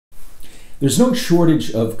There's no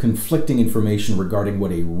shortage of conflicting information regarding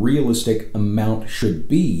what a realistic amount should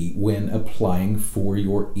be when applying for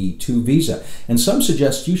your E-2 visa. And some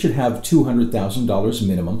suggest you should have $200,000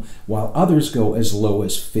 minimum, while others go as low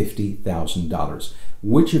as $50,000.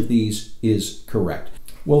 Which of these is correct?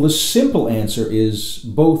 Well, the simple answer is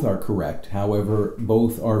both are correct. However,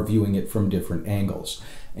 both are viewing it from different angles.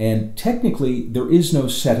 And technically, there is no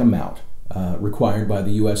set amount required by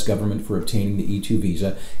the U.S. government for obtaining the E-2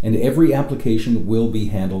 visa, and every application will be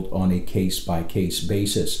handled on a case-by-case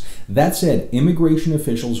basis. That said, immigration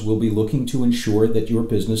officials will be looking to ensure that your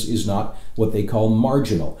business is not what they call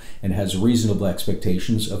marginal and has reasonable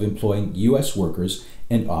expectations of employing U.S. workers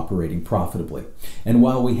and operating profitably. And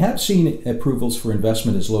while we have seen approvals for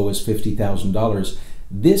investment as low as $50,000,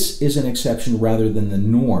 this is an exception rather than the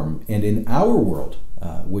norm. And in our world,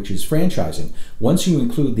 which is franchising, once you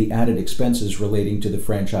include the added expenses relating to the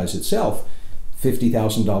franchise itself,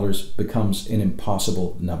 $50,000 becomes an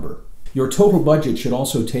impossible number. Your total budget should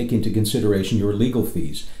also take into consideration your legal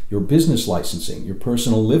fees, your business licensing, your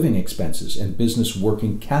personal living expenses, and business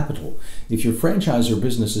working capital. If your franchise or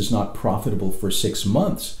business is not profitable for 6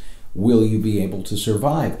 months, will you be able to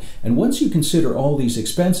survive? And once you consider all these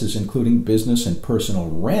expenses, including business and personal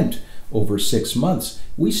rent, over 6 months,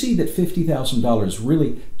 we see that $50,000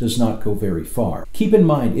 really does not go very far. Keep in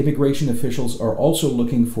mind, immigration officials are also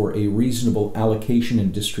looking for a reasonable allocation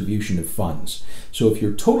and distribution of funds. So if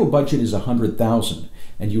your total budget is $100,000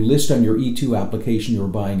 and you list on your E-2 application you're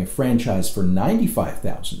buying a franchise for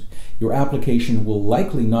 $95,000, your application will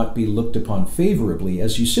likely not be looked upon favorably,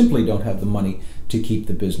 as you simply don't have the money to keep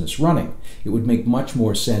the business running. It would make much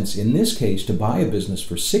more sense in this case to buy a business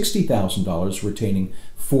for $60,000, retaining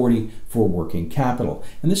 $40,000 for working capital.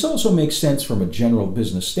 And this also makes sense from a general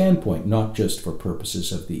business standpoint, not just for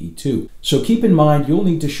purposes of the E-2. So keep in mind, you'll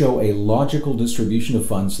need to show a logical distribution of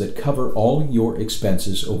funds that cover all your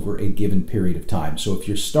expenses over a given period of time. So if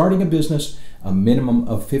you're starting a business, a minimum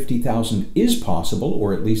of $50,000 is possible,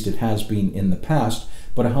 or at least it has been in the past,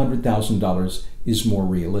 but $100,000 is more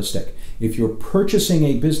realistic. If you're purchasing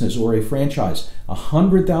a business or a franchise,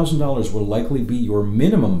 $100,000 will likely be your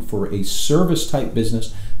minimum for a service type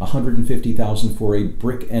business, $150,000 for a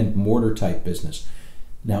brick and mortar type business.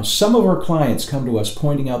 Now, some of our clients come to us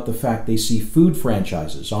pointing out the fact they see food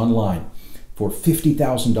franchises online for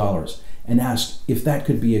 $50,000 and ask if that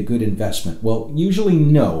could be a good investment. Well, usually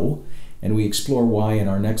no. And we explore why in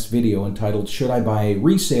our next video entitled, Should I Buy a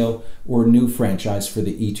Resale or New Franchise for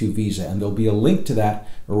the E-2 Visa? And there'll be a link to that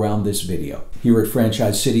around this video. Here at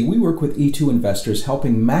Franchise City, we work with E-2 investors,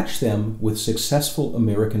 helping match them with successful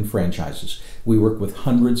American franchises. We work with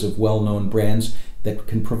hundreds of well-known brands that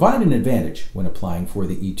can provide an advantage when applying for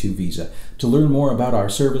the E-2 visa. To learn more about our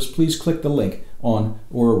service, please click the link on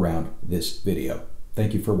or around this video.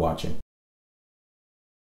 Thank you for watching.